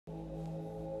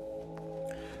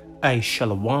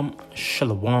Shalom,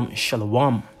 shalom,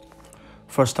 shalom.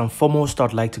 First and foremost,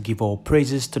 I'd like to give all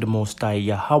praises to the Most High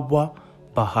Yahweh,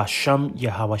 Bahasham,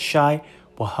 Yahawashai,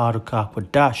 Waharuka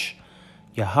Kwadash.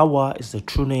 Yahweh is the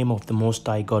true name of the Most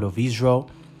High God of Israel.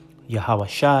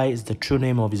 Yahawashai is the true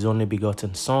name of His only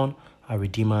begotten Son, our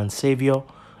Redeemer and Savior,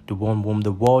 the one whom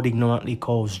the world ignorantly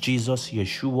calls Jesus,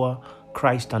 Yeshua,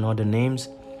 Christ, and other names.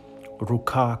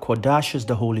 Ruka Kwadash is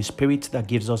the Holy Spirit that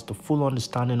gives us the full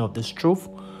understanding of this truth,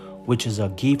 which is a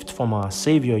gift from our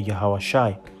Savior,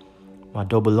 Yahawashai. My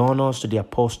double honors to the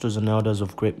apostles and elders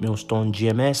of Great Millstone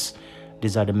GMS.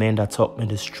 These are the men that taught me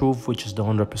this truth, which is the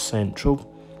 100% truth.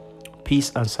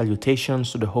 Peace and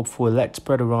salutations to the hopeful elect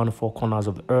spread around the four corners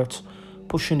of the earth,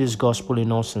 pushing this gospel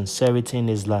in all sincerity in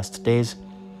these last days.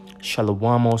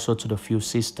 Shalom also to the few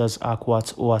sisters,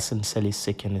 Akwat, who are sincerely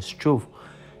seeking this truth.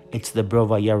 It's the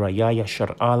brother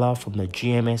YASHARAHLA from the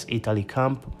GMS Italy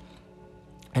camp.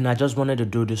 And I just wanted to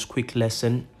do this quick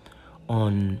lesson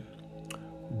on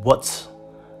what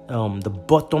the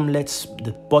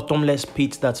bottomless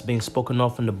pit that's been spoken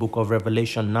of in the book of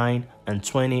Revelation 9 and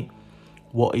 20,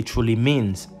 what it truly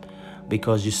means.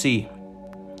 Because you see,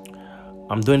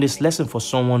 I'm doing this lesson for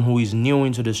someone who is new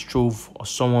into this truth, or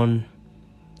someone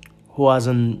who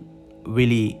hasn't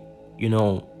really,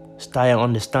 started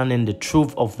understanding the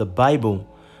truth of the Bible.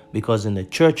 Because in the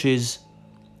churches,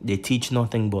 they teach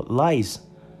nothing but lies.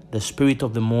 The Spirit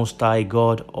of the Most High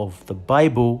God of the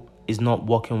Bible is not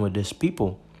working with these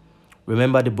people.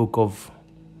 Remember the book of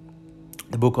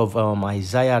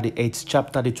Isaiah, the 8th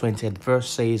chapter, the 20th verse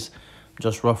says,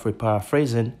 just roughly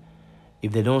paraphrasing,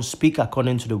 if they don't speak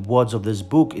according to the words of this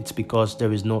book, it's because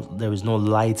there is no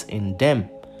light in them.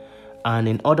 And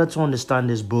in order to understand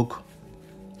this book,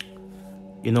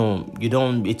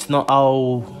 it's not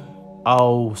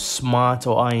how smart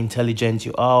or how intelligent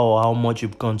you are or how much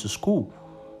you've gone to school.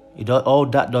 All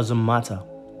that doesn't matter.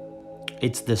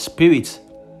 It's the Spirit.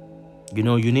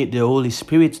 You need the Holy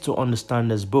Spirit to understand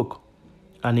this book.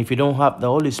 And if you don't have the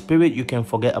Holy Spirit, you can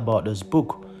forget about this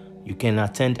book. You can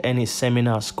attend any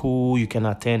seminar school. You can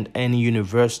attend any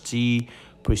university,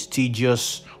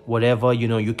 prestigious, whatever.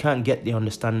 You can't get the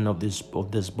understanding of this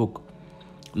book.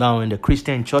 Now, in the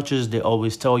Christian churches, they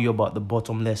always tell you about the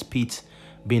bottomless pit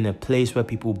being a place where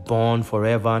people burn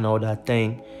forever and all that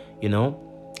thing,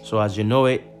 So as you know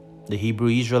it, the Hebrew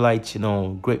Israelites,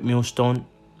 Great Millstone,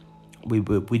 we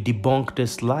debunk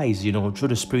these lies, through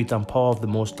the Spirit and power of the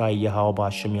Most High Yahweh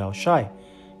Shai.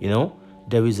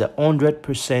 There is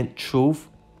 100% truth,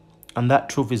 and that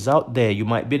truth is out there. You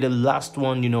might be the last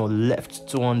one, left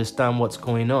to understand what's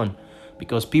going on,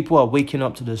 because people are waking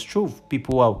up to this truth.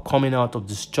 People are coming out of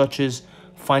these churches,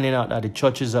 finding out that the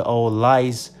churches are all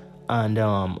lies and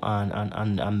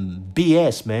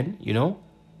BS, man,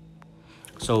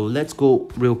 So let's go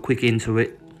real quick into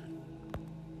it.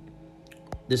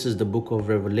 This is the book of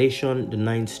Revelation, the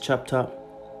 9th chapter.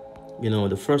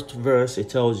 The first verse, it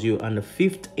tells you, and the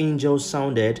fifth angel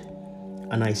sounded,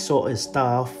 and I saw a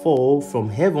star fall from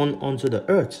heaven unto the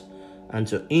earth, and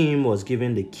to him was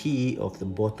given the key of the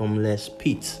bottomless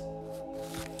pit.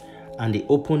 And he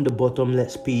opened the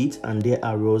bottomless pit, and there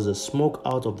arose a smoke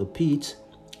out of the pit,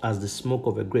 as the smoke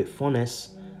of a great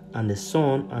furnace, and the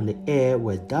sun and the air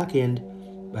were darkened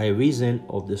by reason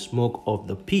of the smoke of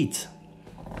the pit.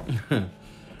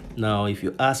 Now, if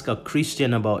you ask a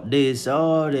Christian about this,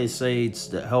 they say it's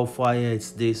the hellfire,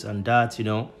 it's this and that,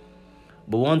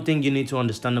 But one thing you need to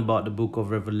understand about the book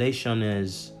of Revelation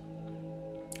is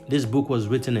this book was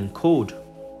written in code,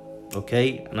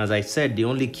 okay? And as I said, the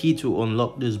only key to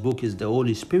unlock this book is the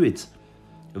Holy Spirit.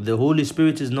 If the Holy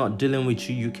Spirit is not dealing with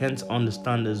you, you can't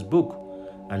understand this book.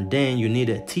 And then you need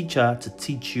a teacher to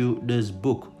teach you this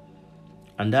book.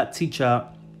 And that teacher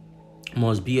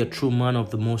must be a true man of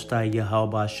the Most High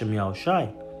Yahweh Hashem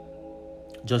Yahushai.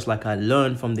 Just like I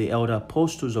learned from the elder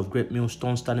apostles of Great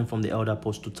Millstone, starting from the elder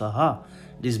apostle Taha.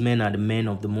 These men are the men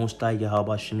of the Most High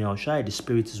Yahweh Hashem Yahushai. The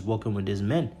Spirit is working with these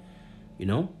men.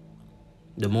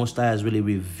 The Most High has really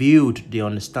revealed the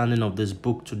understanding of this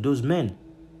book to those men.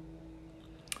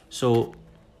 So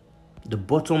the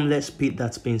bottomless pit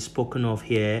that's been spoken of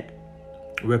here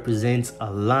represents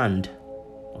a land,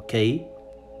 okay?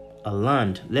 A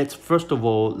land. Let's talk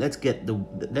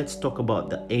about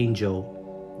the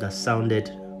angel that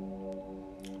sounded,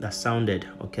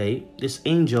 okay? This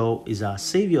angel is our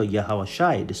Savior,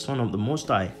 Yahawashai, the Son of the Most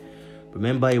High.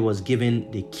 Remember, he was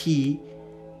given the key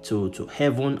to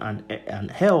heaven and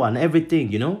hell and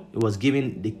everything, It was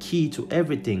given the key to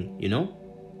everything,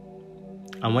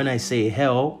 And when I say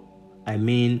hell, I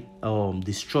mean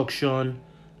destruction,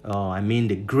 I mean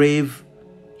the grave,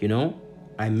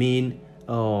 I mean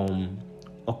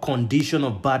or condition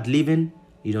of bad living,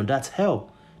 you know, that's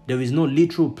hell. There is no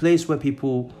literal place where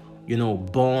people, you know,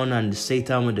 born and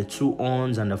Satan with the two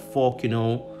horns and the fork, you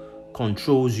know,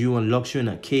 controls you and locks you in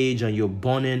a cage and you're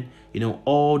burning. You know,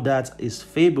 all that is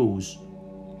fables.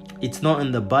 It's not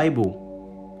in the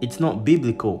Bible. It's not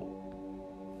biblical.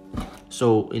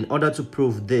 So in order to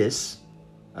prove this,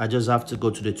 I just have to go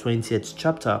to the 20th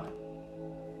chapter,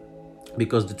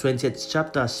 because the 20th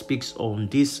chapter speaks on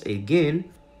this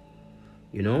again.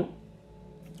 You know,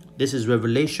 this is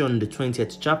Revelation, the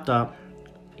 20th chapter.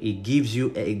 It gives you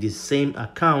the same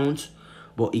account,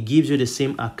 but it gives you the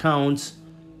same account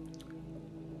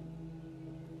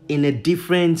in a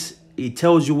different, it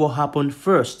tells you what happened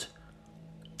first,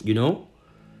 you know.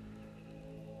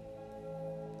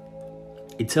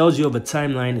 It tells you of a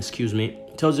timeline,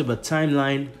 it tells you of a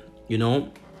timeline, you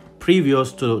know,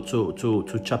 previous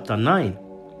to chapter 9.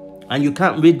 And you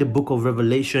can't read the book of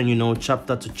Revelation, you know,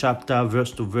 chapter to chapter,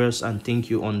 verse to verse, and think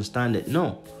you understand it.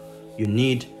 No, you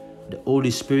need the Holy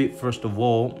Spirit first of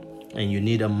all, and you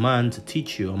need a man to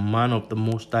teach you, a man of the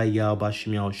Most High Yahweh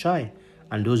Shai.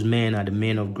 And those men are the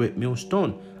men of great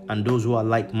millstone, and those who are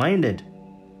like-minded.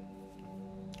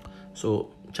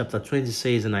 So chapter 20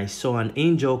 says, and I saw an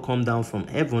angel come down from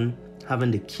heaven,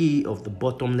 having the key of the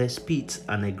bottomless pit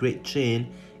and a great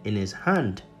chain in his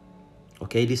hand.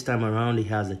 Okay, this time around he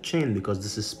has a chain, because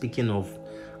this is speaking of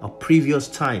a previous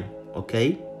time.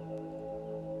 Okay,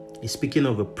 he's speaking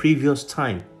of a previous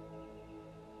time.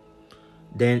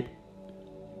 Then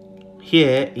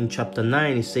here in chapter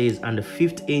 9 it says, and the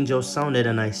fifth angel sounded,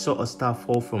 and I saw a star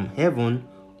fall from heaven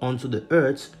unto the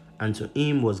earth, and to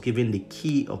him was given the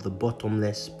key of the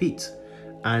bottomless pit,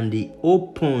 and he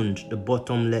opened the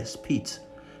bottomless pit.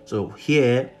 So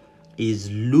here is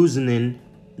loosening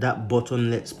that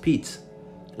bottomless pit.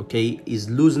 Okay, is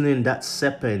loosening that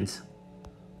serpent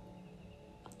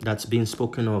that's being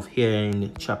spoken of here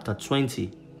in chapter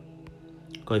 20.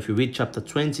 Because if you read chapter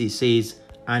 20, it says,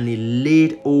 and he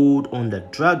laid hold on the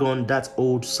dragon, that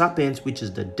old serpent, which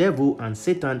is the devil and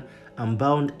Satan, and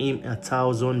bound him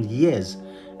 1,000 years.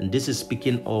 And this is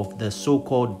speaking of the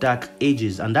so-called dark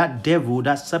ages. And that devil,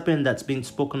 that serpent that's been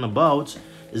spoken about,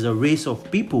 is a race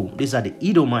of people. These are the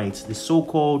Edomites, the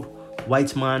so-called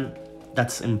white man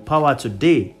that's in power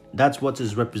today. That's what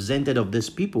is represented of these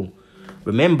people.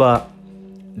 Remember,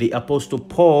 the Apostle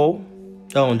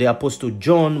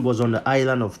John was on the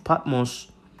island of Patmos,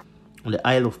 on the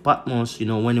Isle of Patmos, you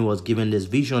know, when he was given this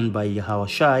vision by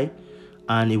Yahushua,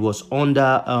 and he was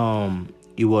under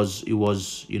he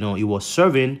was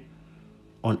serving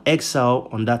on exile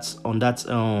on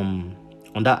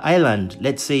that island.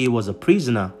 Let's say he was a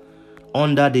prisoner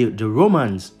under the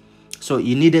Romans. So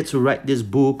he needed to write this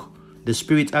book. The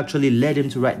Spirit actually led him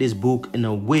to write this book in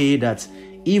a way that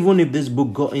even if this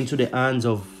book got into the hands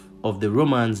of the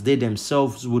Romans, they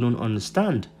themselves wouldn't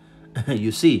understand.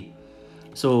 You see.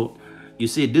 So you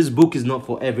see, this book is not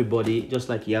for everybody, just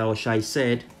like Yahushua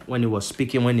said when he was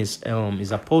speaking, when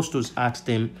his apostles asked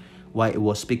him why he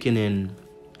was speaking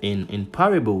in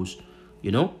parables.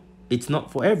 You know, it's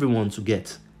not for everyone to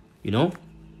get, you know.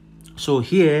 So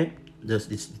here this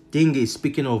thing is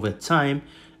speaking of a time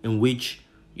in which,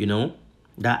 you know,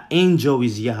 that angel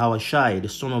is Yahushua, the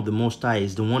Son of the Most High,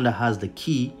 is the one that has the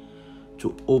key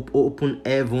to open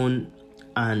heaven,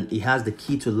 and he has the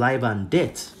key to life and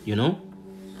death, you know.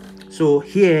 So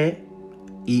here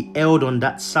he held on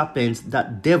that serpent,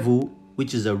 that devil,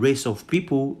 which is a race of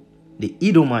people, the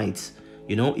Edomites,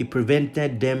 you know. He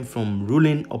prevented them from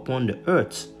ruling upon the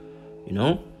earth, you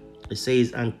know. It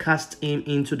says, and cast him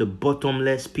into the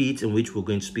bottomless pit, in which we're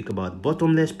going to speak about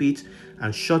bottomless pit,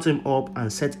 and shut him up,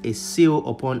 and set a seal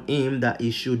upon him, that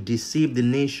he should deceive the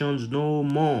nations no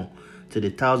more, till the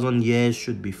 1,000 years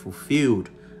should be fulfilled.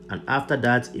 And after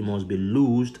that, he must be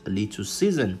loosed a little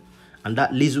season. And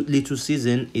that little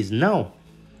season is now.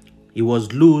 He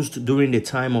was loosed during the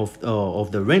time of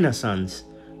the Renaissance,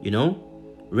 you know.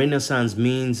 Renaissance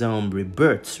means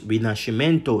rebirth,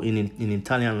 rinascimento in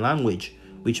Italian language,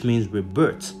 which means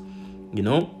rebirth, you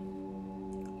know.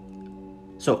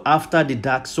 So after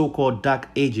the so-called dark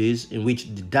ages, in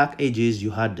which the dark ages,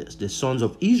 you had the sons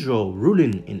of Israel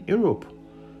ruling in Europe,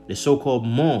 the so-called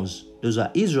Moors. Those are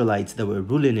Israelites that were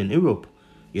ruling in Europe,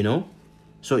 you know.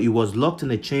 So he was locked in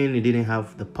a chain. He didn't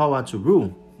have the power to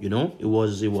rule, you know. It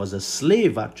was a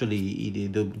slave, actually.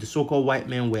 The so-called white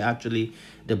men were actually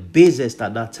the basest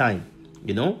at that time,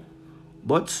 you know.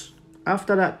 But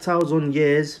after that 1,000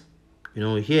 years, you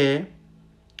know, here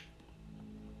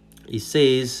it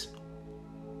says,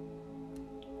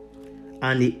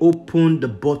 And he opened the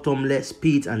bottomless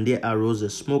pit, and there arose a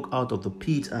smoke out of the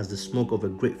pit as the smoke of a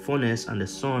great furnace, and the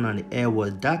sun and the air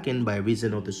was darkened by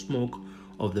reason of the smoke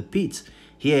of the pit.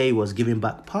 Here he was giving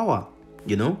back power,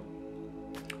 you know.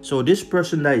 So this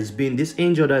person that is being, this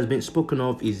angel that has been spoken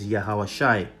of is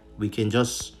Yahawashi. We can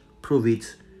just prove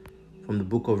it from the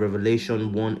book of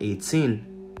Revelation 1:18,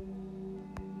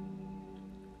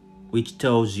 which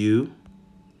tells you,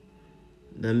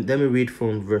 let me read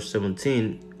from verse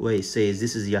 17, where it says,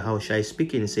 this is Yahawashi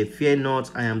speaking. It says, fear not,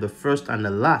 I am the first and the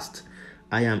last.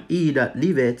 I am he that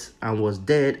liveth and was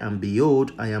dead, and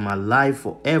behold, I am alive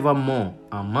forevermore,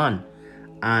 amen,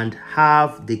 and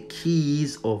have the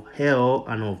keys of hell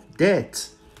and of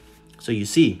death. So you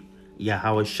see,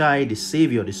 Yahawashi, the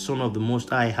Savior, the Son of the Most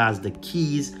High, has the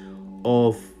keys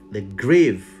of the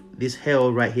grave. This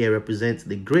hell right here represents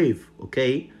the grave,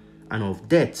 okay, and of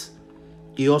death.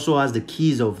 He also has the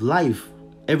keys of life.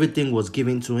 Everything was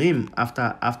given to him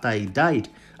after he died,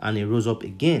 and he rose up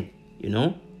again, you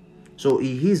know. So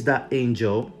he is that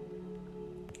angel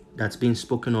that's been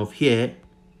spoken of here.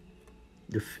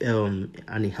 And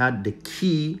he had the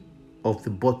key of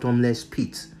the bottomless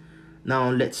pit. Now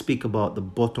let's speak about the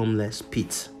bottomless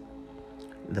pit.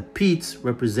 The pit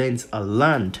represents a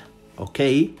land,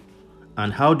 okay?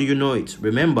 And how do you know it?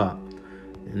 Remember,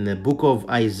 in the book of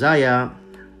Isaiah,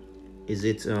 is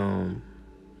it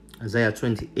Isaiah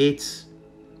 28,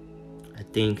 I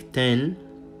think 10.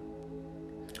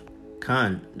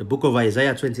 The book of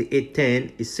Isaiah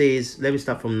 28:10, it says, let me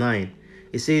start from 9.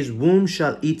 It says, whom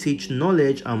shall he teach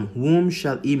knowledge, and whom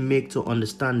shall he make to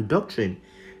understand doctrine?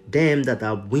 Them that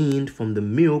are weaned from the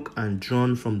milk and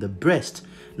drawn from the breast.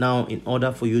 Now, in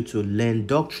order for you to learn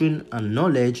doctrine and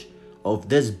knowledge of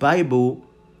this Bible,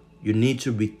 you need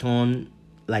to return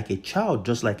like a child,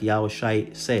 just like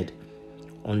Yahawashi said.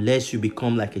 Unless you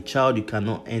become like a child, you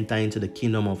cannot enter into the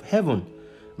kingdom of heaven.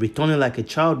 Returning like a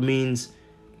child means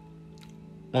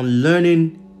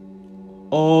unlearning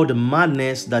all the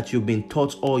madness that you've been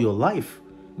taught all your life,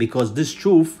 because this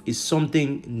truth is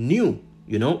something new.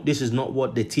 You know, this is not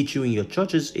what they teach you in your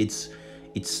churches. It's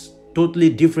totally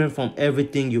different from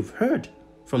everything you've heard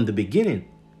from the beginning,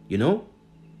 you know.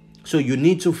 So you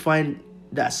need to find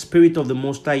that spirit of the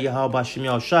Most High Yahweh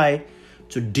Shai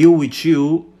to deal with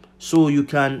you, so you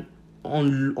can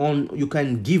you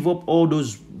can give up all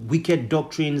those wicked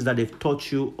doctrines that they've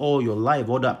taught you all your life,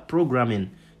 all that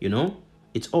programming, you know.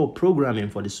 It's all programming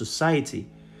for the society,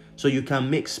 so you can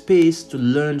make space to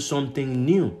learn something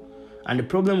new. And the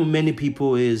problem with many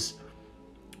people is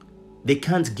they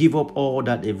can't give up all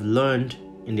that they've learned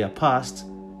in their past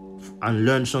and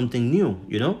learn something new,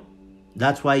 you know.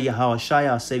 That's why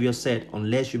Yahawashi, our Savior, said,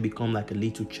 unless you become like a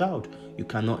little child, you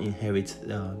cannot inherit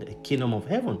the kingdom of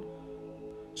heaven.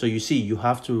 So you see, you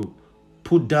have to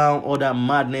put down all that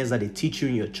madness that they teach you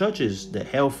in your churches, the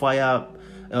hellfire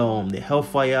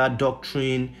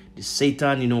doctrine, the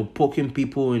Satan, you know, poking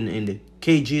people in the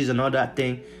cages and all that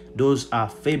thing. Those are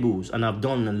fables. And I've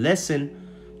done a lesson,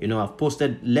 you know, I've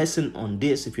posted lesson on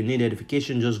this. If you need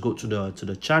edification, just go to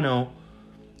the channel,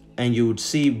 and you would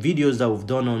see videos that we've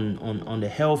done on the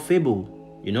hell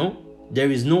fable. You know,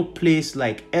 there is no place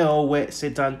like hell where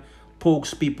Satan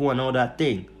pokes people and all that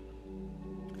thing.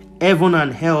 Heaven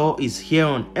and hell is here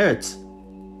on earth,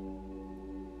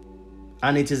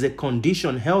 and it is a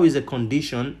condition. Hell is a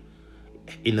condition.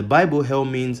 In the Bible, hell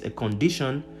means a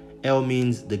condition. Hell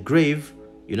means the grave,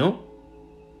 you know,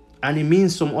 and it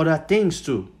means some other things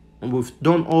too. And we've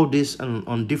done all this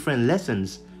on different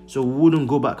lessons, so we wouldn't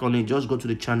go back on it. Just go to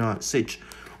the channel and search,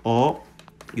 or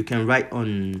you can write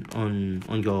on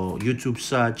your YouTube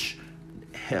search,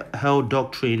 hell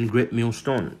doctrine, great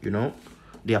millstone. You know,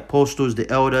 the apostles, the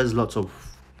elders, lots of,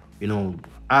 you know,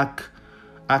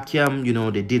 Achiam, you know,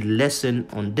 they did lesson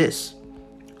on this.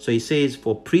 So he says,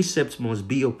 for precept must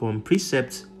be upon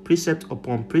precept, precept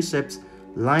upon precept,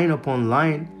 line upon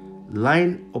line,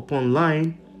 line upon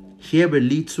line, here a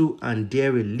little and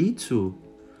there a little.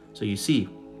 So you see,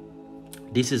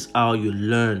 this is how you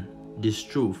learn this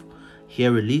truth.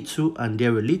 Here a little and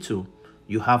there a little.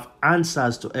 You have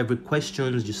answers to every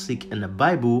question you seek in the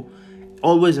Bible,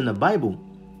 always in the Bible.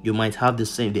 You might have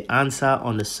the answer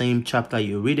on the same chapter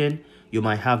you're reading. You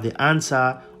might have the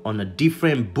answer on a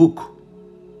different book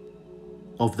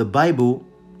of the Bible.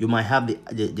 You might have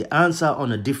the answer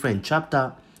on a different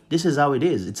chapter. This is how it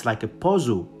is. It's like a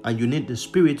puzzle, and you need the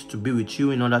Spirit to be with you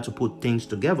in order to put things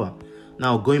together.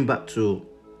 Now, going back to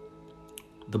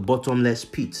the bottomless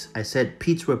pit, I said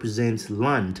pit represents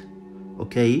land,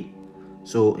 okay?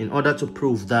 So in order to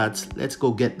prove that, let's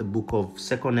go get the book of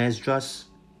 2nd Esdras.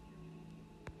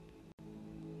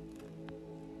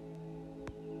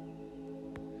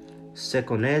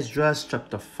 Second Esdras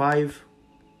chapter 5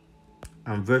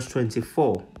 and verse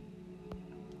 24.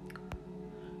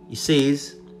 It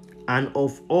says, and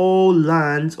of all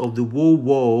lands of the whole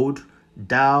world,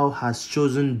 thou hast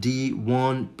chosen thee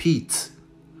one pit,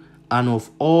 and of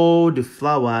all the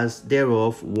flowers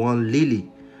thereof one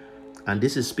lily. And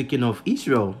this is speaking of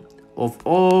Israel. Of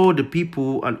all the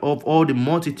people and of all the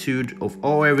multitude of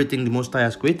all everything the Most High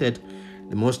has created,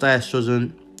 the Most High has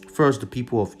chosen first the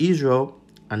people of Israel,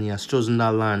 and he has chosen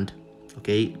that land.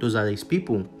 Okay, those are his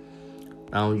people.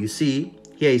 Now you see,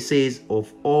 here it says,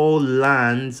 of all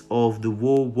lands of the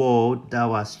whole world,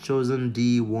 thou hast chosen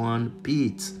thee one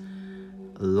pit.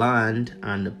 Land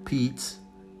and pit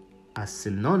are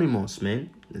synonymous, man.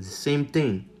 It's the same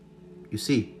thing. You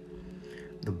see,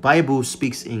 the Bible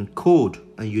speaks in code,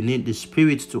 and you need the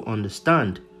Spirit to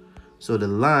understand. So the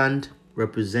land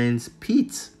represents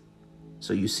pit.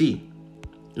 So you see,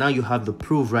 now you have the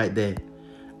proof right there.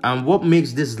 And what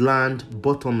makes this land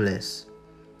bottomless?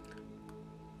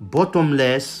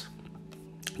 Bottomless,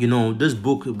 you know, this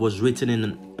book was written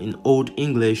in Old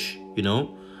English, you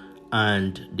know,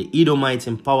 and the Edomites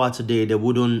in power today, they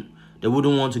wouldn't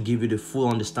want to give you the full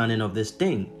understanding of this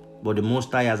thing. But the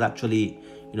Most High has actually,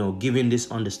 you know, given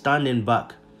this understanding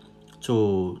back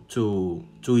to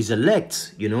his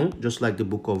elect, you know, just like the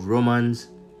book of Romans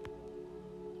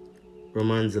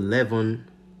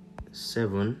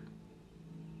 11:7.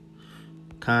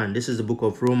 This is the book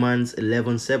of Romans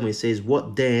 11:7. It says,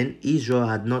 what then? Israel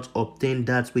had not obtained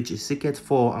that which he seeketh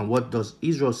for. And what does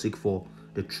Israel seek for?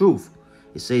 The truth.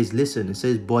 It says, listen, it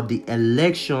says, but the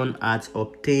election hath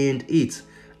obtained it,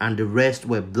 and the rest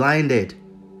were blinded.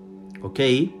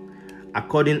 Okay,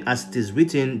 according as it is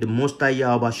written, the Most High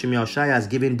Yahweh Shai has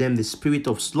given them the spirit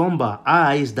of slumber,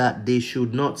 eyes that they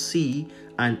should not see,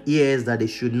 and ears that they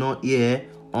should not hear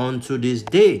unto this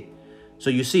day.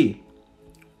 So you see,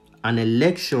 an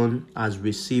election has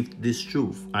received this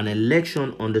truth. An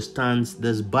election understands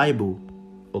this Bible.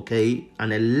 Okay,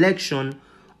 an election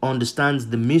understands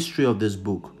the mystery of this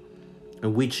book,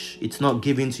 in which it's not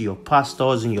given to your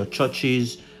pastors in your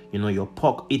churches, you know, your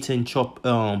pork-eating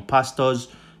pastors,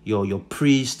 your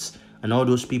priests, and all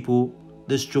those people.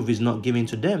 This truth is not given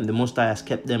to them. The Most High has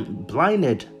kept them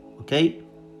blinded. Okay,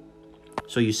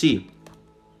 so you see,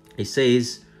 it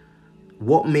says,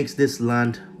 what makes this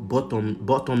land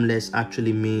bottomless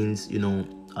actually means, you know,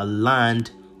 a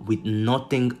land with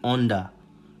nothing under.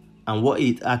 And what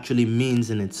it actually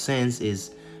means in its sense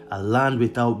is a land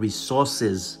without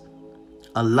resources,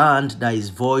 a land that is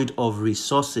void of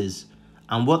resources.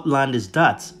 And what land is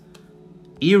that?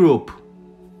 Europe.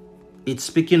 It's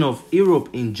speaking of Europe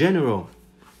in general.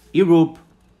 Europe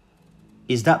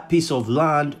is that piece of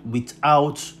land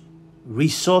without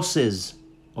resources.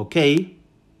 Okay,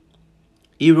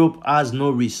 Europe has no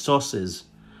resources,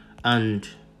 and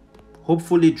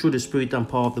hopefully through the Spirit and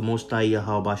power of the Most High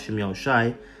Yahweh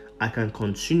Shai, I can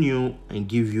continue and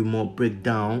give you more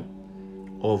breakdown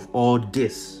of all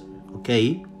this.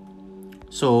 Okay,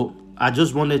 so I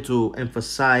just wanted to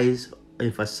emphasize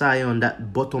on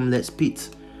that bottomless pit.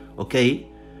 Okay,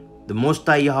 the Most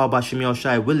High Yahweh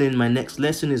Shai willing, my next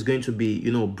lesson is going to be,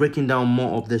 you know, breaking down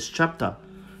more of this chapter.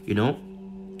 You know,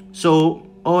 so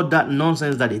all that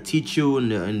nonsense that they teach you in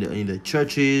the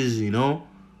churches, you know,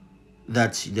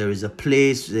 that there is a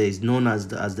place that is known as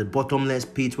the bottomless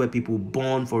pit where people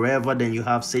burn forever, then you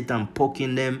have Satan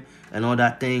poking them and all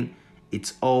that thing.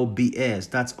 It's all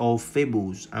BS. That's all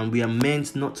fables, and we are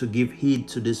meant not to give heed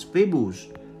to these fables.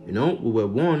 You know, we were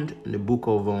warned in the book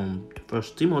of 1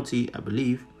 Timothy, I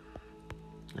believe.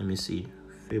 Let me see.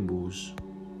 Fables.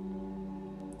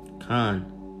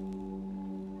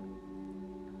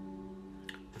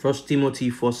 1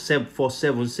 Timothy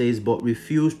 4:7 says, but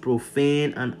refuse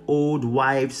profane and old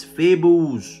wives'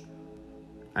 fables,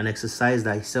 and exercise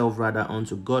thyself rather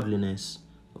unto godliness.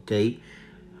 Okay.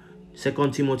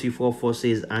 2 Timothy 4:4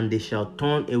 says, and they shall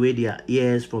turn away their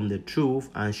ears from the truth,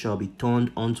 and shall be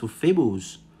turned unto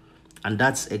fables. And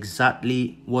that's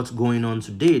exactly what's going on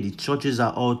today. The churches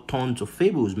are all turned to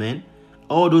fables, man.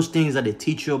 All those things that they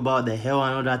teach you about the hell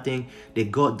and all that thing, they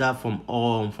got that from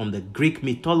the Greek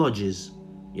mythologies.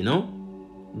 You know,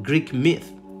 Greek myth.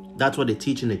 That's what they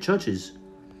teach in the churches.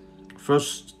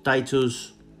 First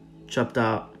Titus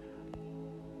chapter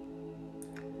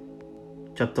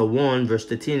 1 verse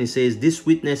 13, it says, this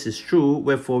witness is true,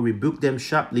 wherefore rebuke them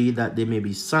sharply, that they may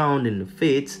be sound in the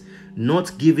faith,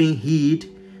 not giving heed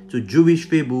to Jewish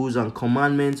fables and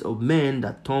commandments of men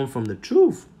that turn from the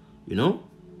truth. You know,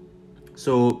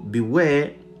 so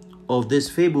beware of these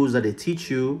fables that they teach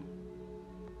you.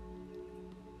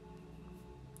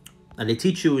 And they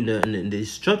teach you in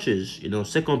these churches, you know,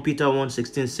 2 Peter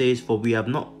 1:16 says, for we have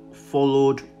not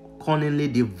followed cunningly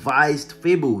devised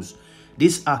fables.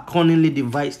 These are cunningly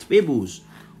devised fables.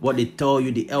 What they tell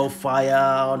you, the hellfire,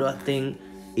 all that thing,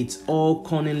 it's all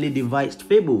cunningly devised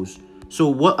fables. So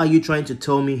what are you trying to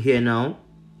tell me here now?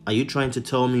 Are you trying to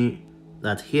tell me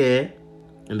that here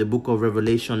in the book of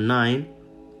Revelation 9,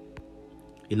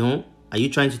 you know, are you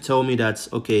trying to tell me that,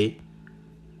 okay,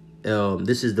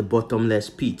 this is the bottomless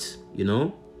pit, you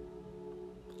know,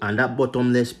 and that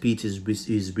bottomless pit is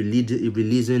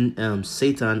releasing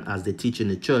Satan, as they teach in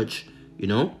the church, you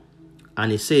know?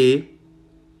 And it say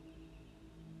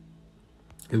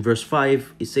in verse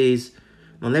 5, it says,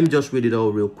 now let me just read it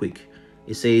all real quick.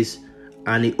 It says,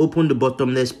 and he opened the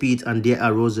bottomless pit, and there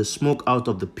arose a smoke out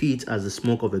of the pit as the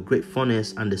smoke of a great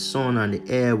furnace, and the sun and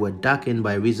the air were darkened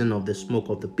by reason of the smoke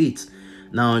of the pit.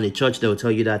 Now in the church they will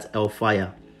tell you that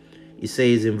hellfire. It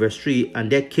says in verse 3,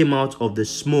 and there came out of the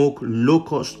smoke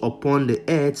locusts upon the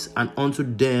earth, and unto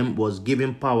them was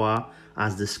given power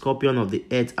as the scorpion of the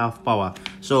earth hath power.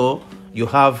 So you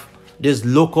have these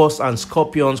locusts and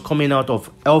scorpions coming out of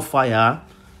hellfire,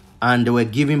 and they were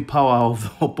given power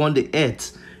upon the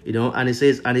earth, you know. And it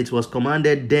says, and it was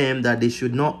commanded them that they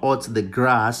should not hurt the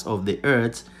grass of the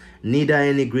earth, neither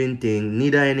any green thing,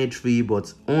 neither any tree,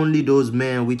 but only those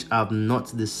men which have not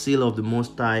the seal of the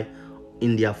Most High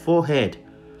in their forehead.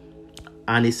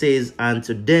 And it says, and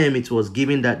to them it was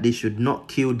given that they should not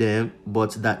kill them,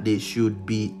 but that they should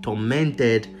be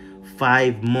tormented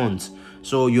 5 months.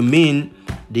 So you mean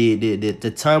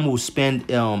the time will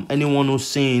spend, anyone who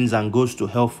sins and goes to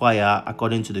hellfire,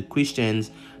 according to the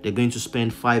Christians, they're going to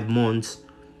spend 5 months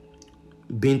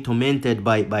being tormented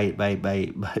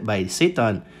by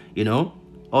Satan, you know,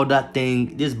 all that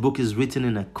thing. This book is written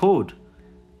in a code.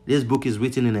 This book is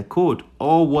written in a code.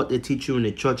 All what they teach you in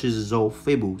the churches is all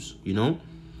fables, you know.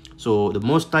 So the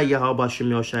Most High Yahweh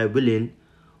Shem Yahushai willing,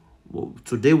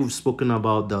 today we've spoken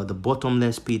about the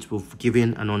bottomless pit. We've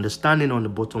given an understanding on the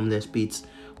bottomless pits.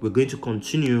 We're going to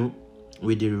continue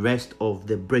with the rest of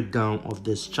the breakdown of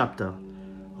this chapter.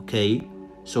 Okay,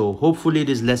 so hopefully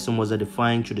this lesson was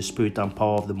edifying through the spirit and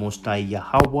power of the Most High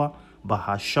Yahweh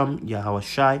Bahasham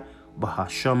Yahawashi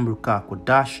Bahasham Ruka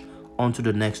Kodash. On to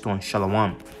the next one.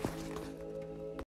 Shalom.